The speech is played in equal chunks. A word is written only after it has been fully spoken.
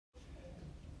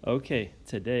Okay,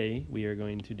 today we are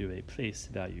going to do a place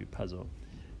value puzzle.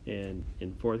 And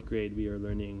in 4th grade, we are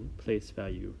learning place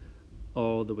value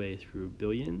all the way through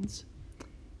billions.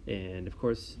 And of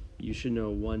course, you should know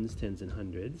ones, tens, and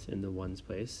hundreds in the ones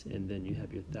place, and then you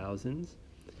have your thousands.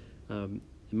 It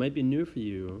might be new for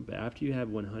you, but after you have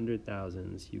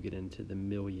 100,000s, you get into the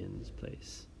millions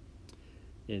place.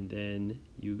 And then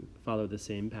you follow the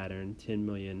same pattern, 10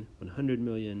 million, 100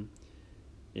 million,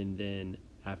 and then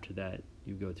after that,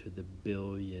 you go to the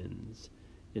billions.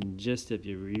 And just if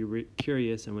you're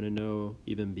curious and want to know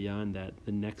even beyond that,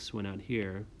 the next one out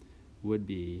here would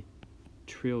be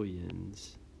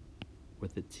trillions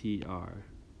with a TR.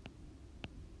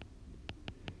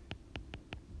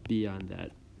 Beyond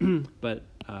that. But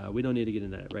we don't need to get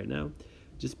into that right now.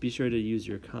 Just be sure to use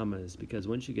your commas, because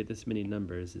once you get this many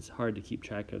numbers, it's hard to keep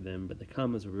track of them, but the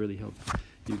commas will really help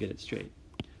you get it straight.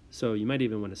 So you might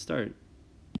even want to start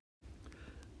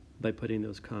by putting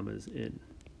those commas in.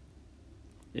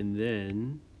 And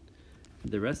then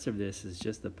the rest of this is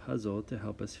just a puzzle to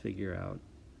help us figure out,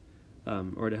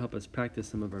 or to help us practice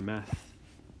some of our math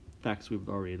facts we've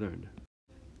already learned.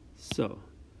 So,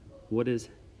 what is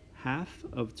half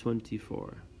of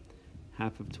 24?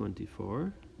 Half of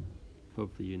 24,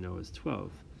 hopefully you know, is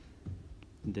 12.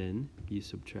 Then you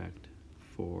subtract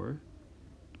 4,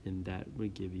 and that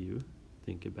would give you,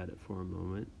 think about it for a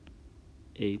moment,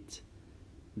 8.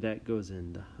 That goes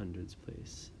in the hundreds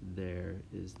place. There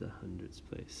is the hundreds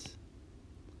place.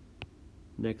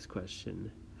 Next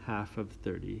question, half of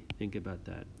 30. Think about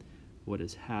that. What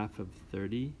is half of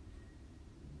 30?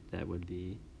 That would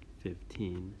be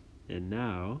 15. And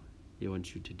now, I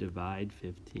want you to divide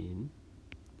 15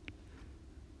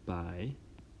 by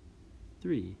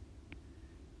 3.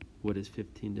 What is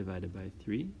 15 divided by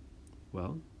 3?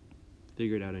 Well,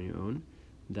 figure it out on your own.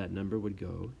 That number would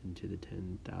go into the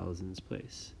 10,000s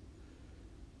place.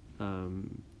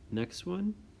 Next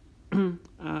one,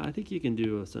 I think you can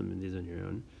do some of these on your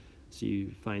own. So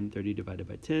you find 30 divided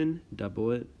by 10,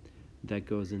 double it. That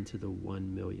goes into the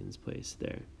 1 millions place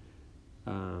there.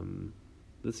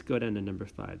 Let's go down to number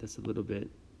 5. That's a little bit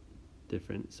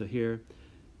different. So here,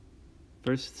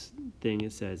 first thing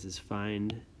it says is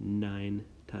find 9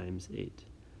 times 8.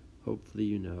 Hopefully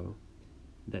you know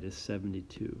that is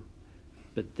 72.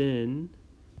 But then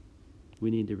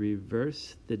we need to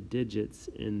reverse the digits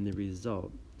in the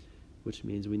result, which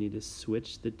means we need to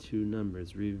switch the two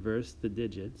numbers, reverse the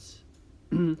digits.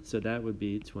 So that would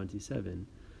be 27.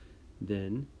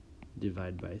 Then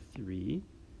divide by 3,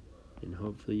 and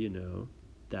hopefully you know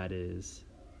that is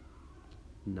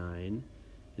 9,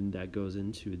 and that goes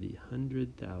into the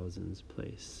 100,000s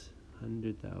place.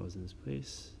 100,000s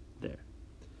place there.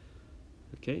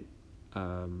 Okay.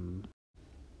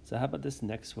 So how about this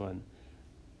next one?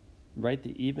 Write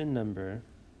the even number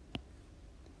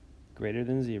greater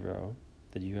than 0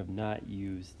 that you have not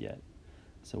used yet.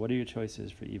 So what are your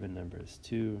choices for even numbers?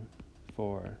 2,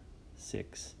 4,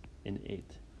 6, and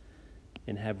 8.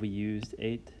 And have we used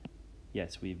 8?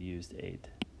 Yes, we've used 8.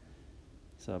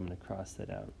 So I'm going to cross that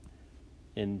out.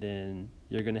 And then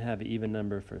you're going to have an even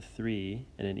number for 3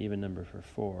 and an even number for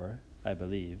 4, I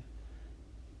believe.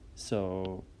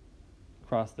 So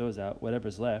cross those out.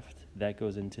 Whatever's left, that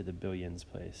goes into the billions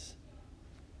place.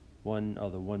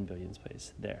 The 1 billions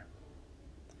place there.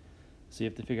 So you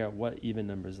have to figure out what even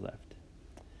number is left.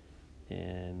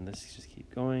 And let's just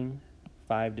keep going.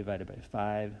 5 divided by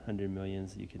 5, 100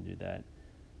 millions, you can do that.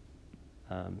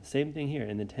 Same thing here,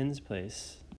 in the tens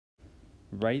place,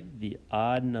 write the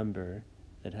odd number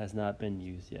that has not been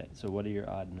used yet. So what are your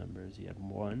odd numbers? You have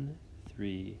 1,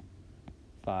 3,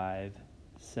 5,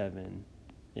 7,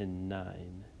 and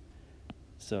 9.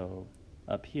 So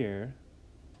up here,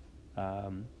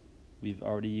 we've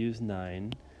already used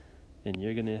 9, and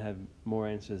you're going to have more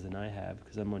answers than I have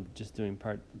because I'm just doing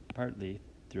partly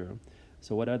through.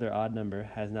 So what other odd number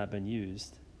has not been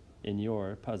used in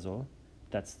your puzzle?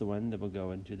 That's the one that will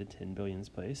go into the 10 billions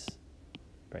place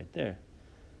right there.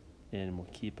 And we'll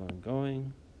keep on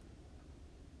going.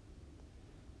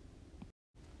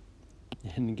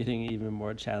 And getting even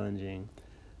more challenging.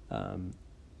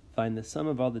 Find the sum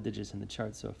of all the digits in the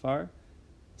chart so far.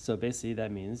 So basically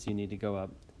that means you need to go up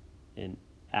and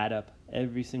add up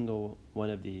every single one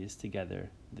of these together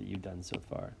that you've done so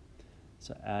far.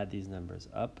 So add these numbers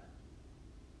up,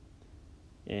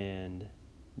 and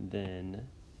then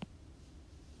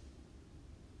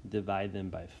divide them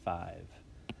by 5.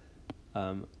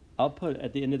 I'll put,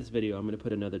 at the end of this video, I'm going to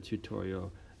put another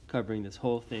tutorial covering this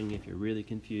whole thing. If you're really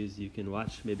confused, you can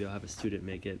watch. Maybe I'll have a student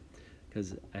make it,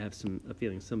 because I have a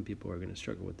feeling some people are going to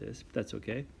struggle with this, but that's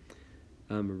okay.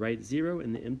 Write 0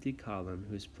 in the empty column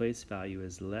whose place value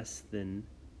is less than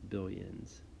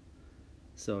billions.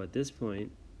 So at this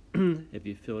point, if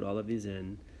you filled all of these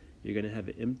in, you're going to have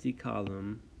an empty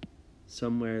column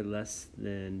somewhere less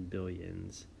than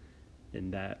billions,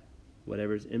 and that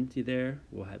whatever's empty there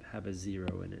will have a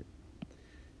 0 in it.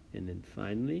 And then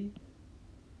finally,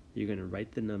 you're going to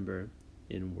write the number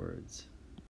in words.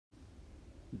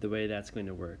 The way that's going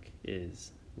to work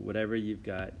is whatever you've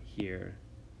got here,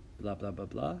 blah, blah, blah,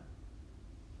 blah,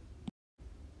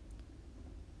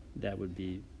 that would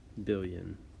be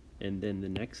billion. And then the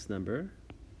next number,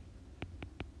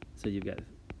 so you've got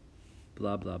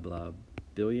blah, blah, blah,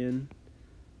 billion,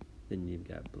 then you've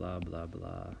got blah, blah,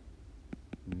 blah,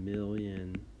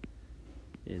 million,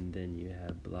 and then you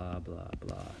have blah, blah,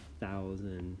 blah,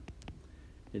 thousand.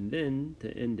 And then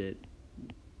to end it,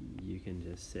 you can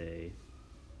just say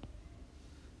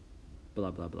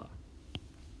blah, blah, blah,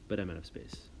 but I'm out of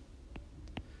space.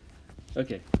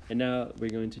 Okay, and now we're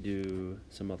going to do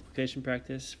some multiplication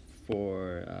practice.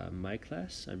 For my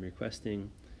class, I'm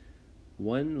requesting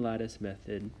 1 lattice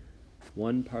method,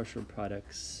 1 partial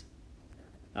products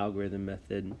algorithm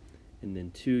method, and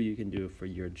then 2 you can do for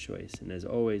your choice. And as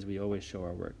always, we always show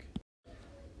our work.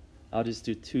 I'll just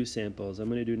do 2 samples. I'm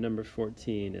going to do number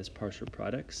 14 as partial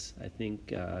products. I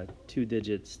think 2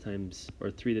 digits times, or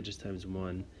 3 digits times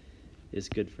 1 is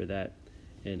good for that.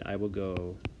 And I will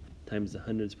go times the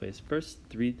hundreds place first.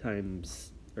 8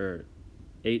 times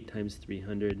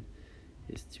 300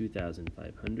 is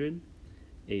 2,500.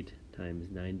 8 times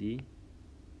 90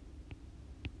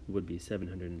 would be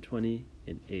 720,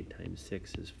 and 8 times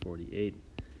 6 is 48.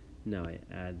 Now I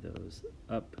add those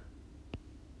up,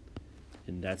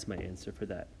 and that's my answer for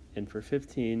that. And for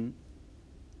 15,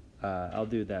 I'll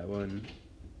do that one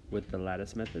with the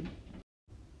lattice method.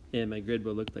 And my grid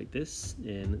will look like this.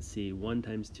 And let's see, 1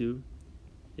 times 2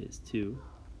 is 2,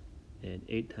 and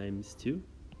 8 times 2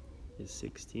 is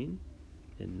 16,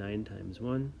 and 9 times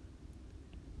 1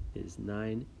 is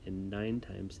 9, and 9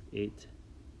 times 8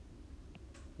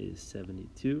 is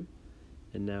 72.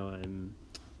 And now I'm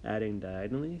adding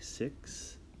diagonally.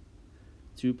 6,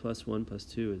 2 plus 1 plus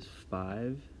 2 is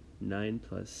 5, 9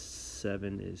 plus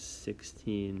 7 is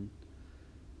 16,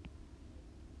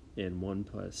 and 1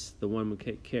 plus, the 1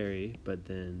 would carry, but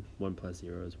then 1 plus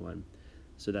 0 is 1.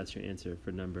 So that's your answer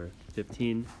for number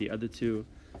 15. The other 2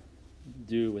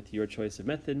 do with your choice of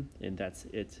method, and that's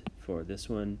it for this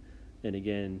one. And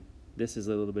again, this is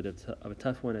a little bit of a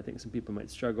tough one. I think some people might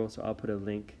struggle, so I'll put a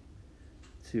link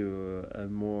to a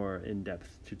more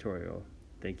in-depth tutorial.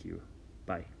 Thank you.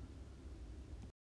 Bye.